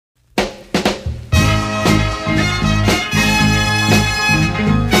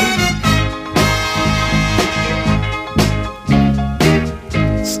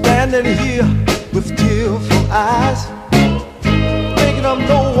standing here with tearful eyes, thinking I'm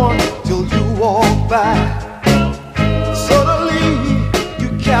no one till you walk by. Suddenly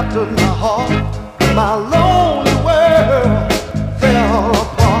you captured my heart, my lonely world fell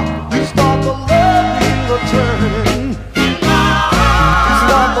apart. You start the love wheel turning, you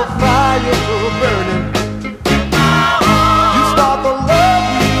start the fire to burning, you start the love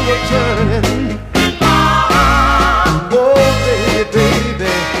wheel turning.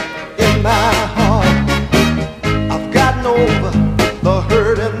 Baby, in my heart, I've gotten over the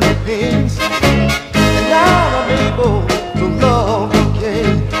hurt and the pains, and now I'm able to love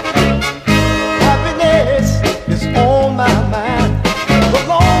again. Happiness is on my mind, the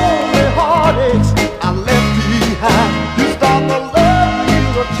lonely heartaches I left behind. You start the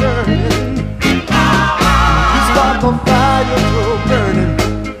love wheel turning, you start the fire to burning,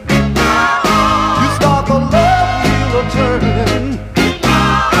 you start the love wheel turning.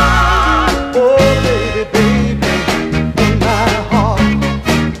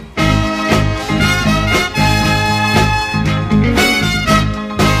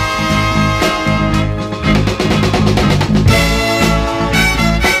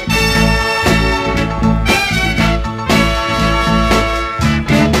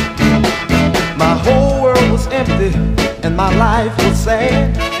 And my life was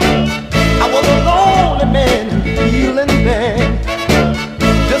sad. I was a lonely man and feeling bad,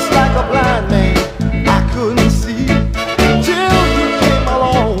 just like a blind man. I couldn't see till you came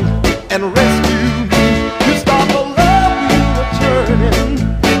along and rescued